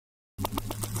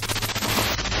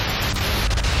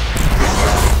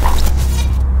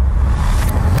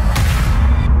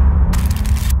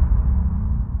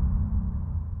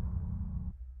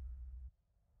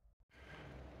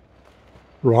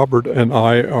Robert and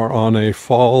I are on a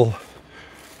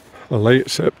late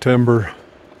September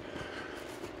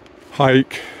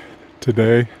hike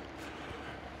today.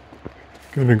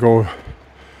 Gonna go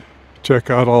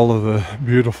check out all of the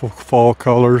beautiful fall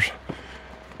colors.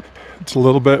 It's a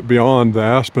little bit beyond. The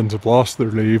aspens have lost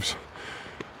their leaves,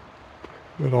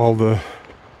 but all the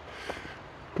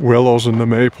willows and the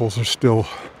maples are still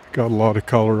got a lot of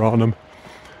color on them.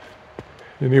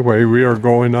 Anyway, we are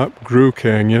going up Grue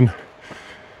Canyon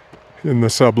in the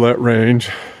Sublet Range.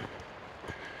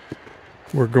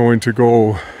 We're going to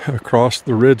go across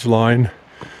the ridge line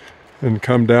and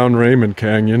come down Raymond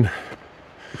Canyon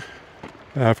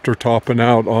after topping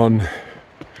out on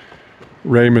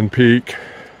Raymond Peak.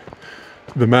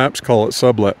 The maps call it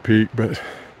Sublet Peak, but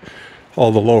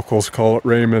all the locals call it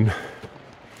Raymond.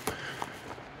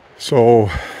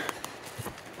 So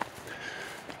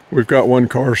we've got one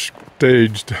car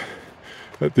staged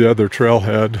at the other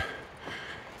trailhead,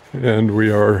 and we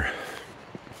are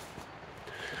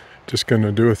just going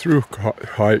to do a through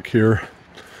hike here.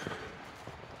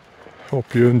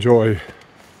 Hope you enjoy.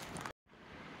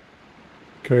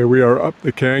 Okay, we are up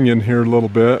the canyon here a little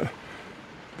bit.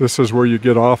 This is where you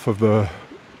get off of the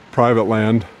private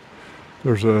land.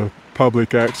 There's a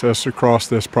public access across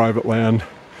this private land.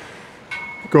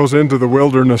 It goes into the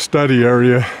wilderness study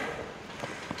area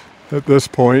at this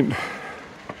point.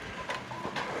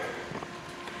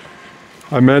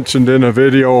 I mentioned in a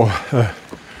video a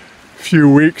few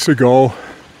weeks ago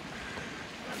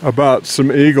about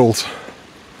some eagles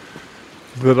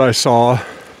that I saw.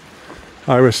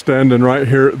 I was standing right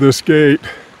here at this gate.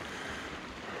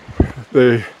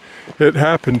 It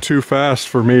happened too fast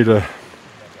for me to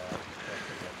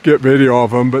get video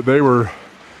of them, but they were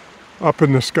up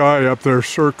in the sky up there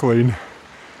circling,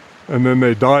 and then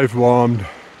they dive bombed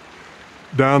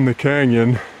down the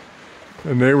canyon,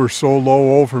 and they were so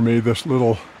low over me. This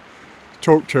little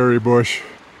chokecherry bush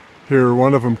here,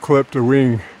 one of them clipped a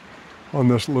wing on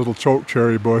this little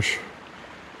chokecherry bush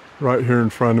right here in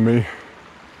front of me.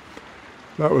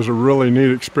 That was a really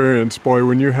neat experience. Boy,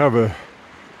 when you have a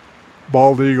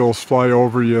bald eagles fly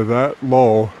over you that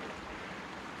low,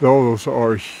 those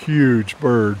are huge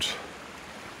birds.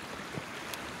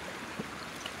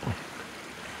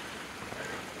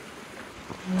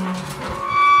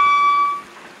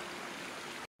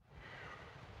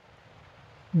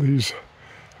 These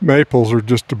maples are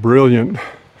just a brilliant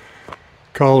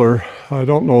color. I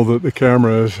don't know that the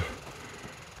camera is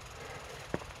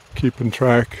keeping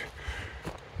track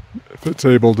if it's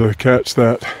able to catch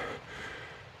that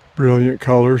brilliant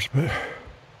colors, but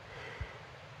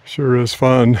sure is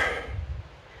fun.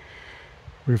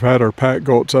 We've had our pack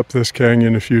goats up this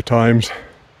canyon a few times,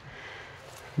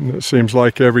 and it seems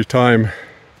like every time,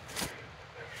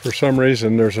 for some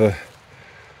reason, there's a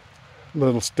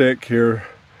little stick here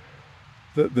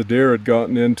that the deer had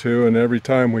gotten into, and every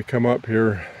time we come up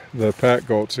here, the pack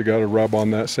goats have got to rub on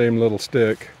that same little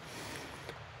stick.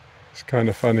 It's kind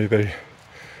of funny, they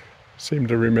seem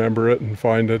to remember it and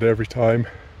find it every time.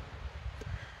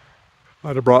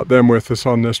 I'd have brought them with us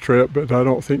on this trip, but I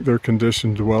don't think they're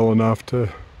conditioned well enough to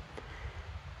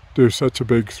do such a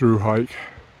big through hike.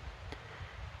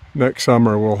 Next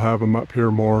summer we'll have them up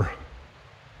here more.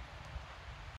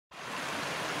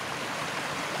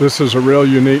 This is a real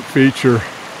unique feature.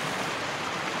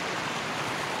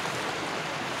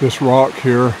 This rock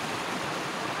here.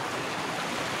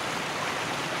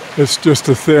 It's just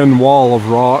a thin wall of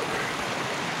rock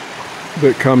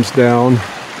that comes down.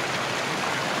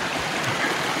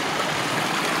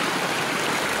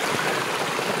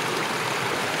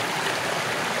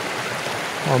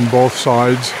 On both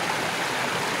sides.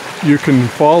 You can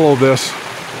follow this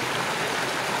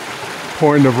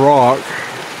point of rock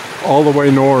all the way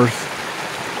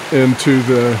north into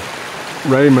the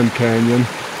Raymond Canyon.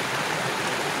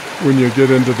 When you get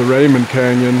into the Raymond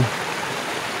Canyon,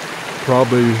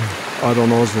 probably, I don't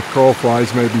know, as the crow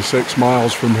flies, maybe 6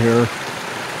 miles from here.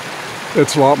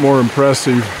 It's a lot more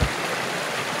impressive.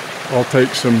 I'll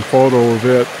take some photo of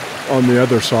it on the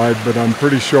other side, but I'm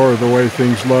pretty sure the way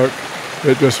things look,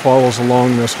 it just follows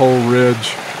along this whole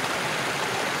ridge.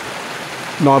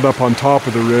 Not up on top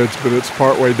of the ridge, but it's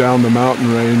partway down the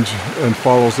mountain range and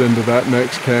follows into that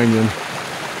next canyon.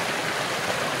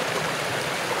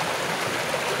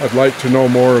 I'd like to know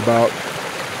more about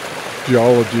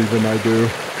geology than I do.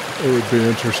 It would be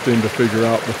interesting to figure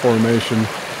out the formation,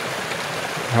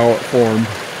 how it formed.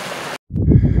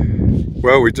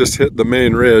 Well, we just hit the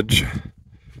main ridge,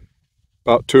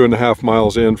 about 2.5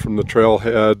 miles in from the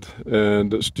trailhead,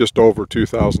 and it's just over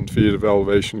 2,000 feet of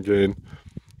elevation gain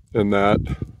in that.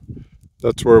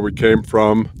 That's where we came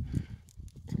from.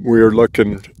 we're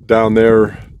looking down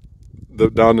there,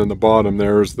 down in the bottom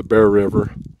there is the Bear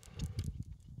River.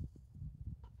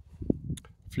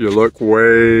 If you look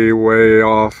way, way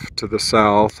off to the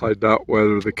south, I doubt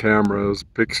whether the camera is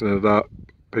picking it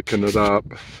up,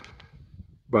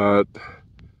 but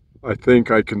I think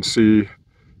I can see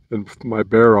in my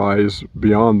bare eyes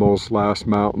beyond those last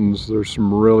mountains. There's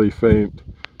some really faint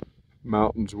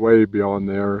mountains way beyond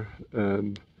there,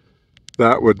 and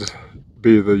that would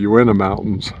be the Uinta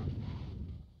Mountains.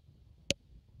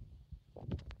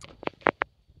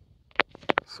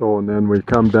 So, and then we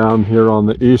come down here on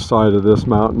the east side of this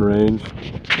mountain range.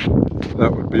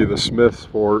 That would be the Smiths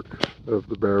Fork of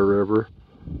the Bear River.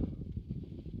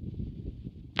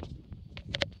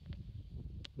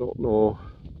 Don't know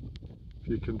if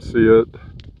you can see it.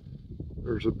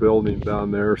 There's a building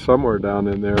down there. Somewhere down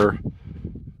in there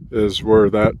is where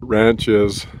that ranch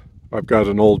is. I've got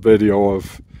an old video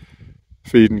of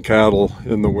feeding cattle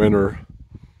in the winter.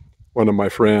 One of my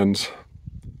friends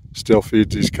still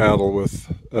feeds these cattle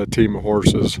with a team of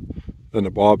horses and a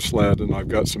bobsled, and I've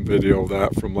got some video of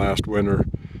that from last winter.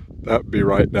 That would be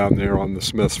right down there on the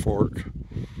Smiths Fork.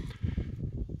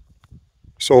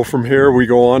 So from here we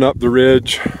go on up the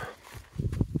ridge.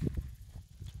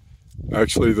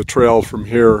 Actually, the trail from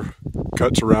here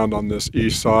cuts around on this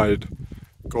east side,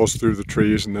 goes through the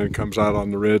trees, and then comes out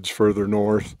on the ridge further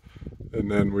north. And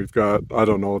then we've got, I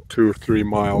don't know, 2 or 3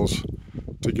 miles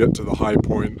to get to the high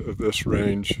point of this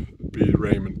range, be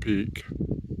Raymond Peak.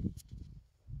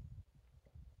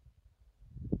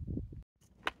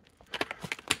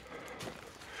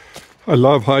 I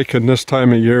love hiking this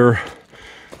time of year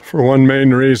for one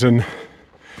main reason.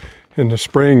 In the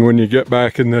spring, when you get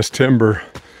back in this timber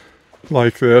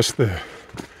like this, the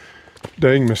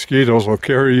dang mosquitoes will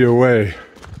carry you away.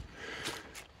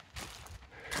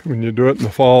 When you do it in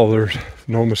the fall, there's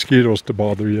no mosquitoes to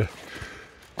bother you.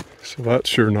 So that's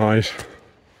sure nice.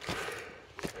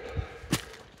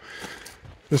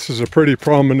 This is a pretty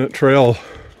prominent trail.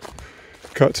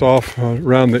 Cuts off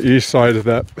around the east side of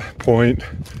that point.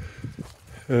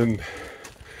 And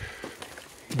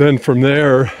then from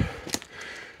there,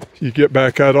 you get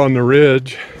back out on the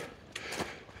ridge.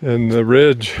 And the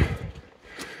ridge,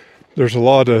 there's a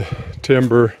lot of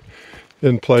timber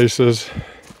in places.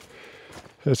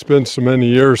 It's been so many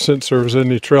years since there was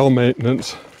any trail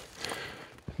maintenance.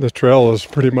 The trail is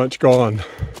pretty much gone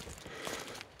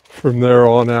from there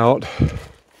on out.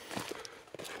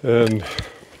 And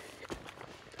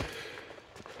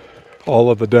all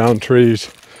of the down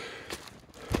trees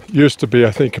used to be,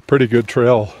 I think, a pretty good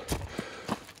trail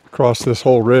across this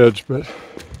whole ridge, but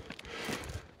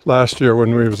last year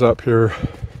when we was up here,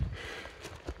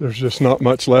 there's just not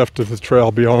much left of the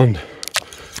trail beyond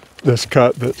this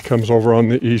cut that comes over on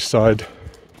the east side.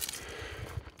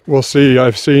 We'll see.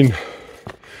 I've seen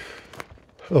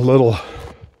a little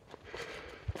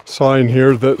sign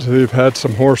here that they've had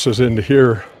some horses into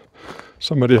here.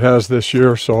 Somebody has this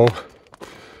year, so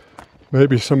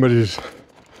maybe somebody's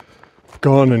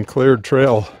gone and cleared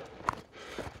trail.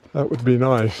 That would be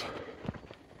nice.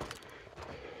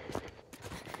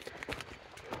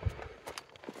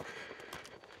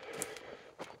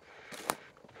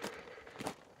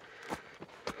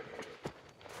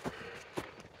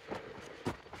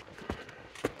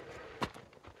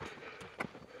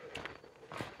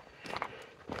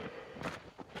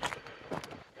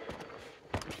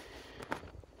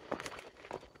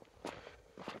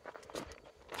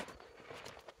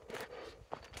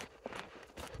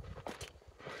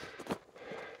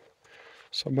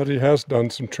 Somebody has done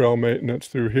some trail maintenance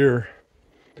through here.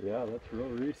 Yeah, that's real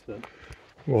recent.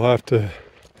 We'll have to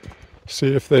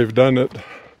see if they've done it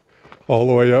all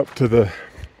the way up to the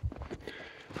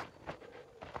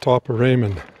top of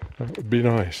Raymond. That would be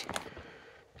nice.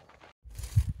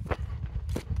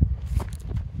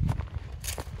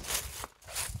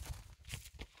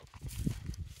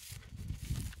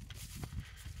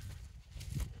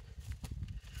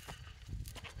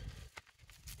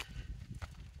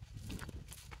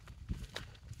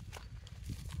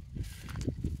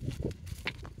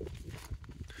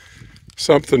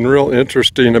 Something real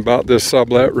interesting about this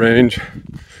Sublette range,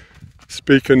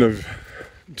 speaking of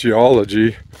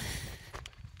geology,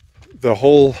 the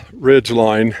whole ridge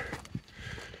line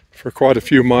for quite a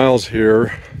few miles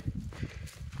here,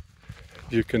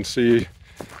 you can see,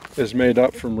 is made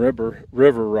up from river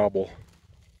rubble.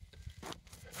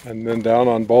 And then down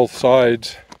on both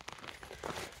sides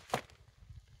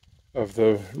of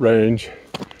the range,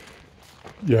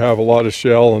 you have a lot of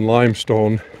shell and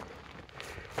limestone.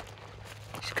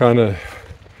 Kind of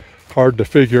hard to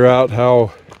figure out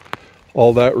how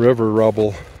all that river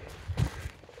rubble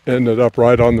ended up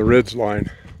right on the ridge line.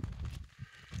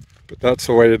 But that's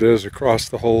the way it is across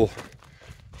the whole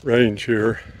range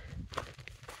here.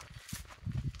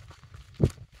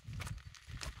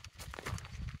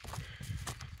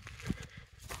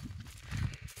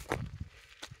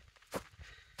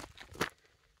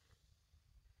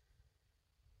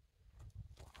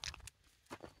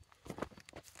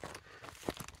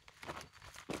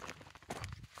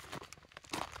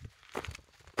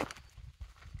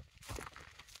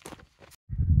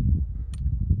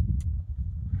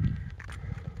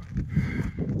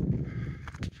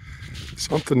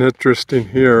 Something interesting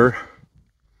here,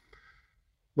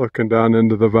 looking down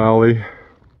into the valley.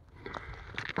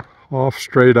 Off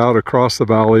straight out across the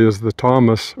valley is the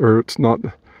Thomas, or it's not,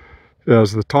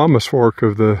 as the Thomas Fork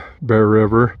of the Bear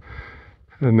River,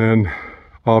 and then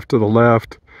off to the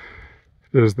left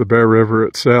is the Bear River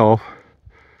itself,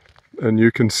 and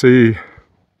you can see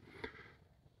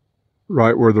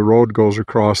right where the road goes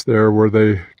across there where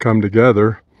they come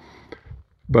together.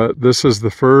 But this is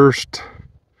the first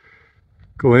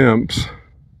glimpse.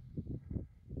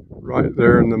 Right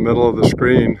there in the middle of the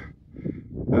screen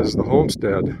is the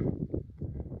homestead.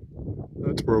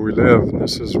 That's where we live, and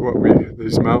this is what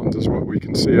these mountains is what we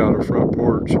can see out our front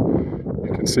porch.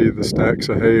 You can see the stacks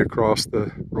of hay across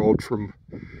the road from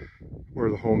where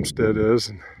the homestead is,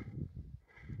 and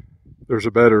there's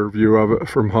a better view of it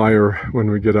from higher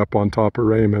when we get up on top of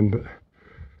Raymond, but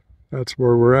that's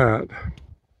where we're at.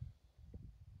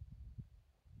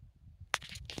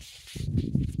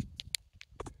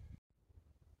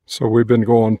 So we've been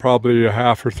going probably a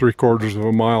half or 3/4 of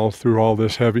a mile through all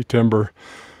this heavy timber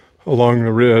along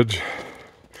the ridge.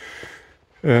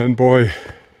 And boy,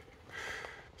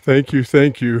 thank you,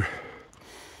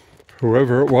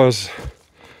 whoever it was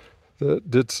that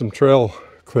did some trail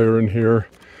clearing here.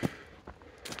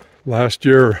 Last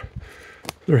year,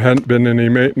 there hadn't been any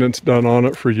maintenance done on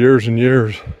it for years and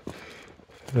years.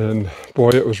 And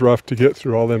boy, it was rough to get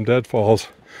through all them deadfalls.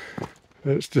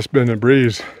 It's just been a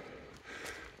breeze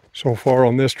so far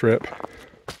on this trip.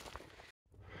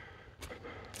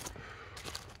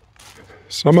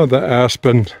 Some of the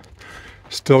aspen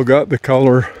still got the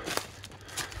color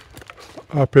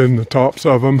up in the tops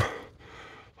of them.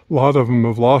 A lot of them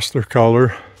have lost their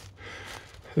color.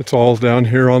 It's all down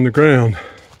here on the ground.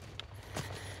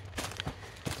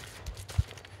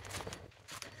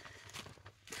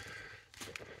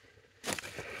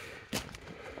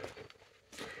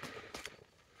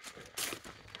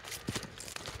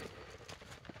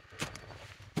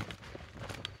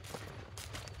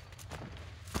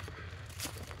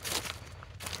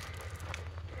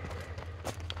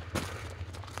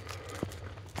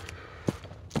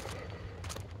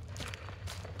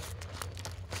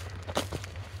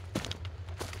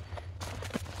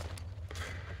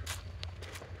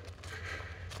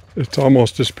 It's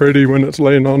almost as pretty when it's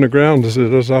laying on the ground as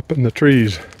it is up in the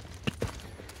trees.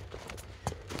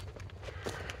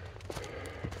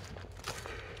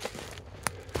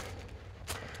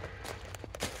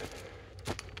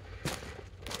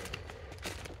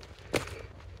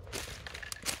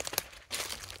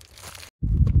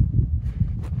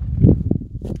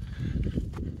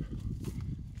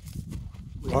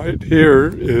 Right here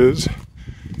is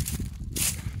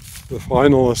the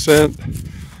final ascent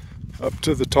up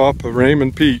to the top of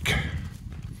Raymond Peak.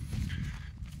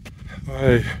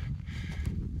 I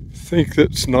think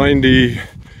that's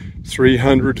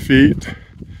 9,300 feet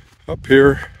up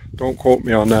here. Don't quote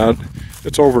me on that.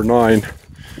 It's over 9.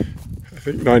 I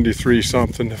think 93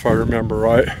 something if I remember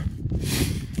right.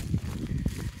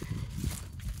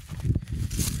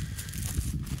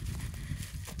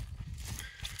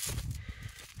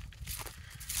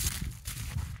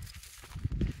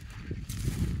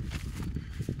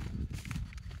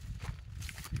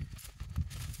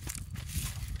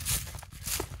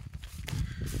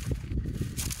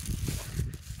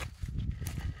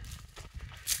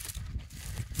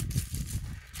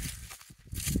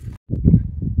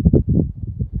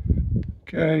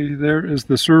 Okay, there is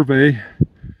the survey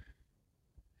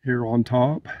here on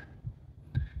top,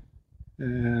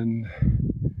 and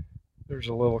there's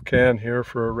a little can here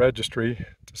for a registry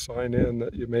to sign in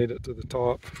that you made it to the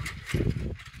top.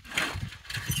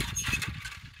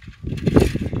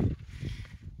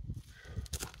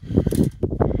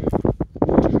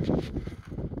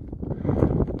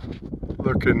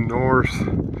 Looking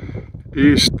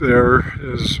northeast there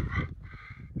is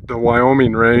the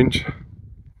Wyoming range.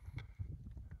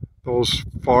 Those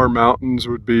far mountains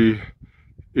would be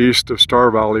east of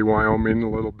Star Valley, Wyoming a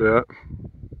little bit.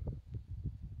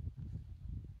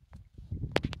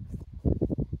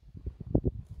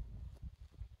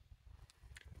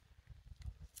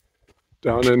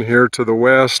 Down in here to the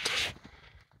west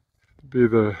would be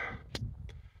the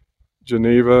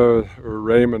Geneva or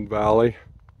Raymond Valley.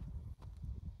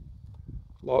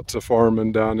 Lots of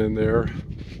farming down in there.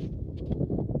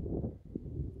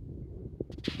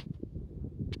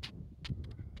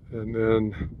 And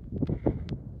then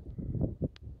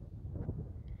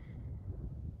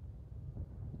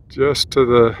just to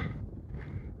the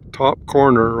top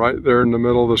corner, right there in the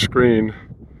middle of the screen,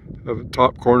 of the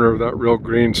top corner of that real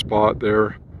green spot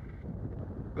there,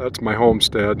 that's my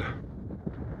homestead.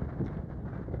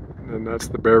 And that's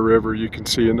the Bear River you can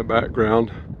see in the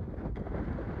background.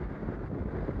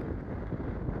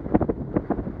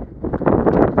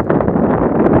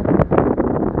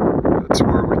 That's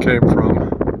where we came from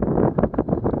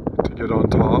to get on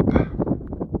top.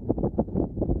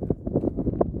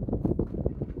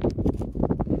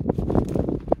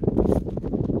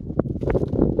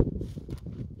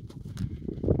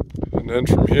 And then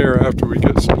from here, after we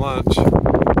get some lunch,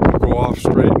 we'll go off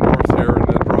straight north here and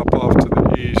then drop off to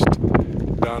the east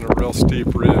down a real steep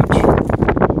ridge. And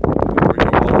we go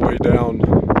all the way down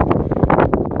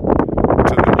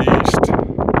to the east,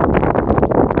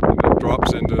 and it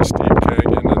drops into a steep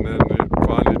canyon, and then it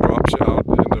finally drops out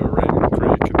into Raymond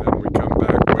Creek, and then we come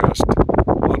back west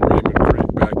on Raymond Creek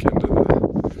back into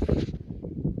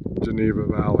the Geneva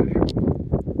Valley.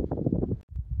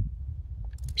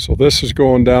 So this is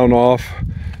going down off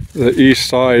the east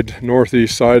side,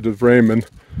 northeast side of Raymond.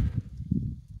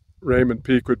 Raymond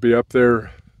Peak would be up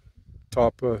there,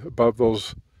 top above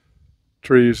those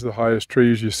trees, the highest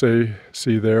trees you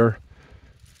see there.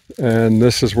 And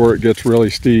this is where it gets really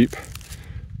steep.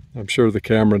 I'm sure the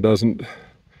camera doesn't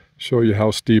show you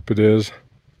how steep it is.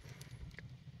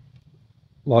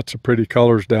 Lots of pretty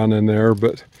colors down in there,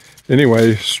 but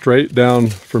anyway, straight down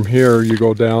from here you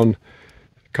go down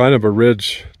kind of a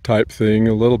ridge type thing,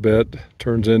 a little bit,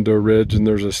 turns into a ridge, and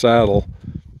there's a saddle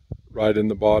right in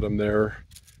the bottom there.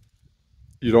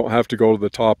 You don't have to go to the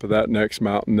top of that next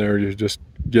mountain there, you just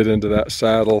get into that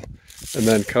saddle and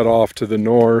then cut off to the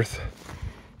north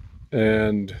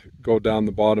and go down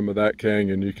the bottom of that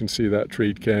canyon. You can see that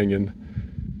treed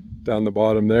canyon down the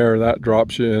bottom there. That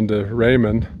drops you into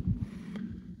Raymond.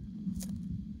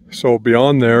 So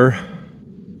beyond there,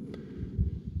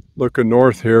 looking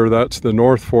north here, that's the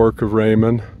North Fork of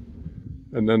Raymond,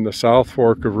 and then the South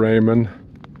Fork of Raymond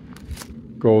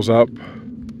goes up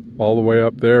all the way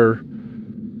up there.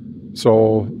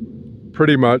 So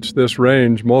pretty much this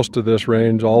range, most of this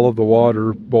range, all of the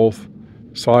water, both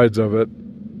sides of it,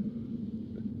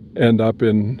 end up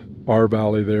in our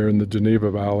valley there in the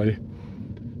Geneva Valley.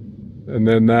 And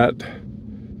then that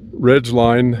ridge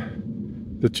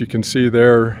line that you can see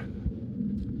there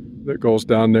that goes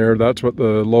down there, that's what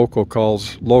the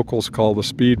locals call the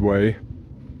Speedway.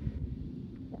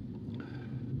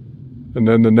 And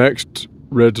then the next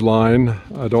ridge line,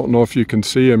 I don't know if you can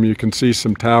see them, you can see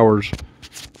some towers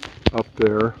up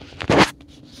there,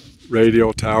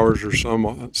 radio towers or some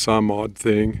odd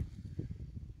thing.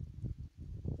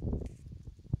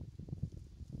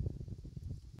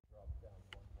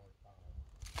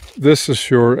 This is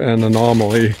sure an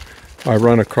anomaly I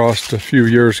run across a few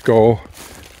years ago.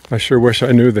 I sure wish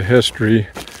I knew the history.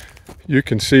 You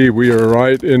can see we are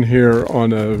right in here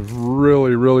on a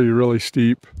really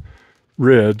steep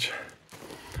ridge,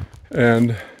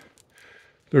 and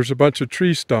there's a bunch of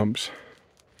tree stumps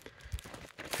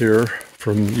here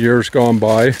from years gone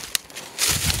by.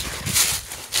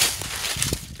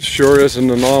 Sure is an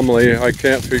anomaly. I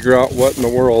can't figure out what in the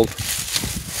world.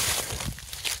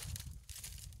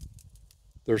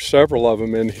 There's several of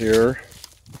them in here.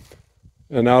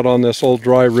 And out on this old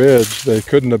dry ridge, they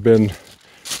couldn't have been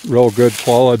real good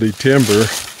quality timber.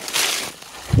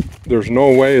 There's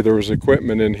no way there was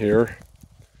equipment in here.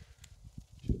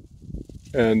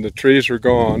 And the trees are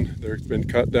gone. They've been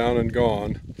cut down and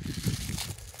gone.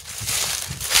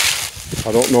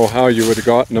 I don't know how you would have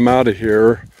gotten them out of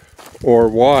here, or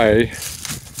why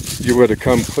you would have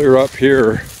come clear up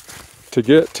here to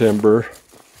get timber.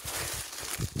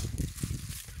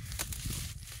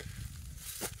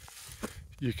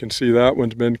 You can see that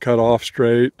one's been cut off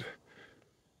straight,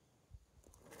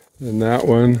 and that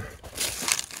one.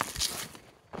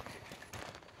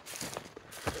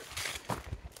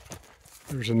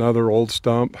 There's another old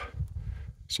stump.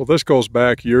 So this goes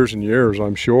back years and years,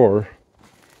 I'm sure.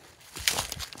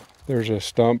 There's a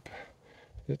stump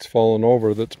that's fallen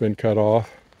over that's been cut off.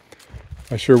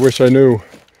 I sure wish I knew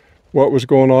what was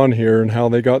going on here and how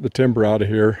they got the timber out of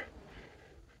here.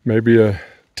 Maybe a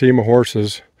team of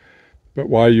horses. But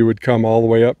why you would come all the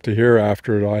way up to here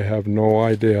after it, I have no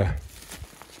idea.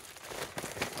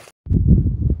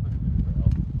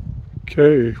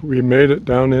 Okay, we made it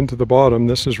down into the bottom.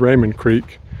 This is Raymond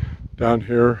Creek down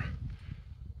here.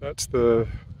 That's the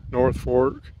North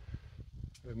Fork,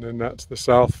 and then that's the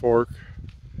South Fork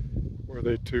where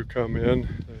they two come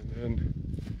in, and then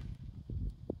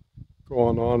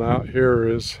going on out here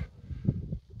is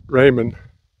Raymond.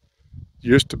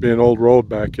 Used to be an old road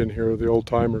back in here, the old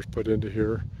timers put into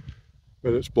here,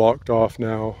 but it's blocked off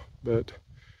now. But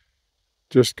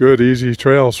just good, easy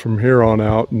trails from here on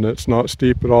out, and it's not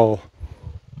steep at all.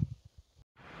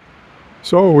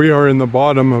 So we are in the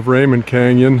bottom of Raymond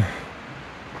Canyon,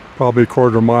 probably a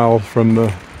quarter mile from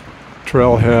the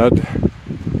trailhead.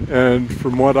 And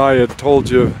from what I had told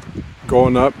you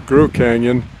going up Grew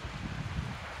Canyon,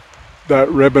 that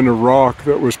ribbon of rock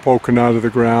that was poking out of the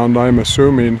ground, I'm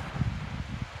assuming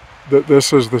that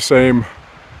this is the same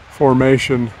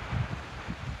formation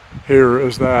here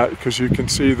as that, because you can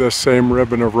see this same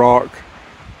ribbon of rock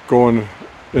going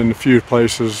in a few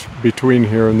places between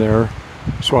here and there.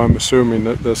 So I'm assuming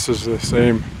that this is the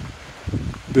same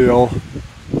deal.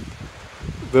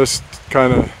 This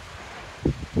kind of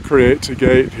creates a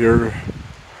gate here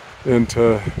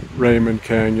into Raymond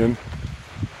Canyon.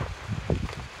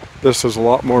 This is a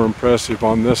lot more impressive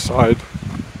on this side.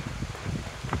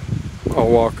 I'll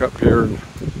walk up here and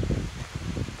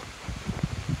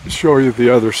show you the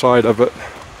other side of it.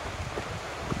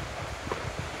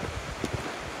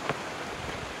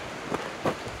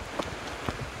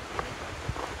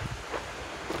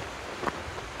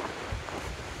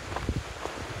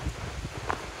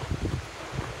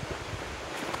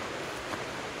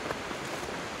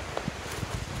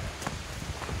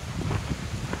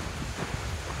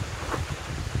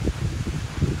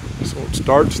 So it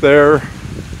starts there.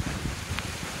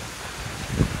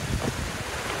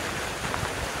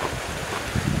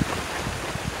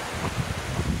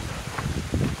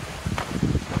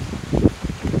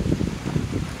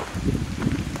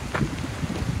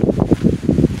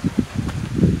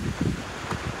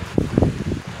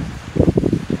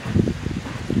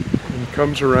 And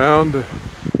comes around, and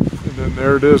then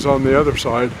there it is on the other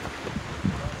side.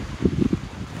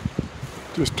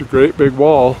 Just a great big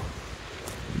wall.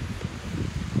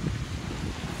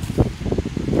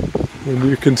 And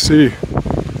you can see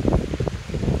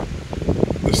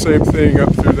the same thing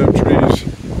up through them trees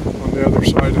on the other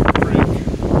side of the creek.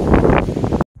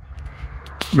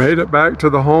 Made it back to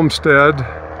the homestead.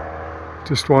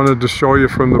 Just wanted to show you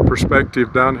from the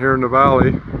perspective down here in the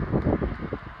valley.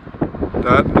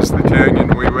 That is the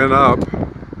canyon we went up,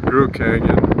 Grew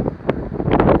Canyon.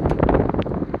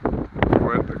 We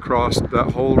went across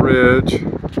that whole ridge.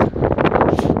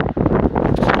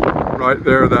 Right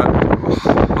there, that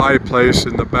high place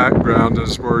in the background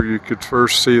is where you could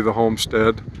first see the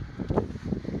homestead.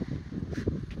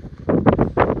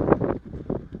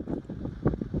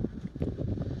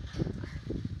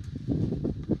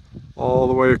 All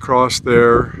the way across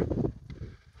there.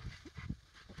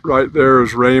 Right there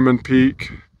is Raymond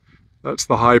Peak. That's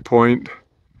the high point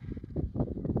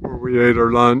where we ate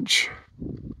our lunch.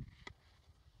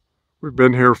 We've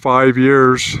been here 5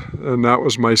 years, and that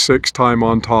was my 6th time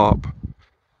on top.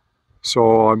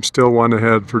 So I'm still one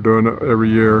ahead for doing it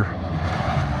every year.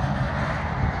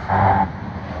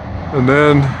 And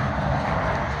then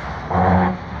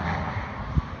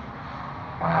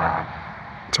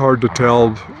it's hard to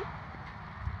tell.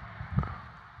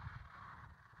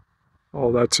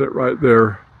 Oh, that's it right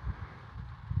there.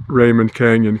 Raymond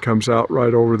Canyon comes out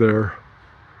right over there.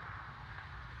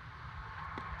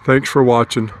 Thanks for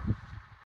watching.